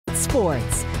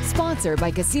Sports, sponsored by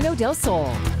Casino del Sol.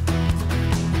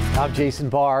 I'm Jason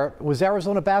Barr. Was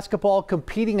Arizona basketball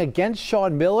competing against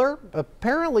Sean Miller?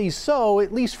 Apparently so,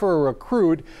 at least for a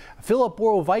recruit. Filip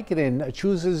Borovicanin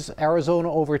chooses Arizona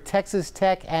over Texas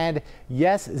Tech and,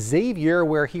 yes, Xavier,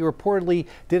 where he reportedly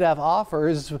did have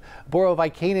offers.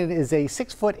 Borovicanin is a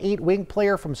 6'8" wing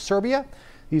player from Serbia.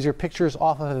 These are pictures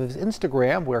off of his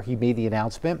Instagram where he made the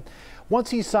announcement.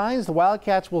 Once he signs, the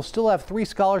Wildcats will still have 3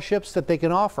 scholarships that they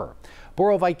can offer.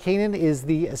 Borovicanin is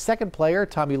the second player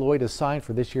Tommy Lloyd has signed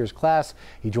for this year's class.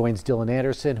 He joins Dylan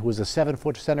Anderson, who is a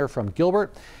 7-foot center from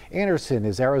Gilbert. Anderson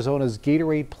is Arizona's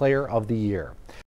Gatorade Player of the Year.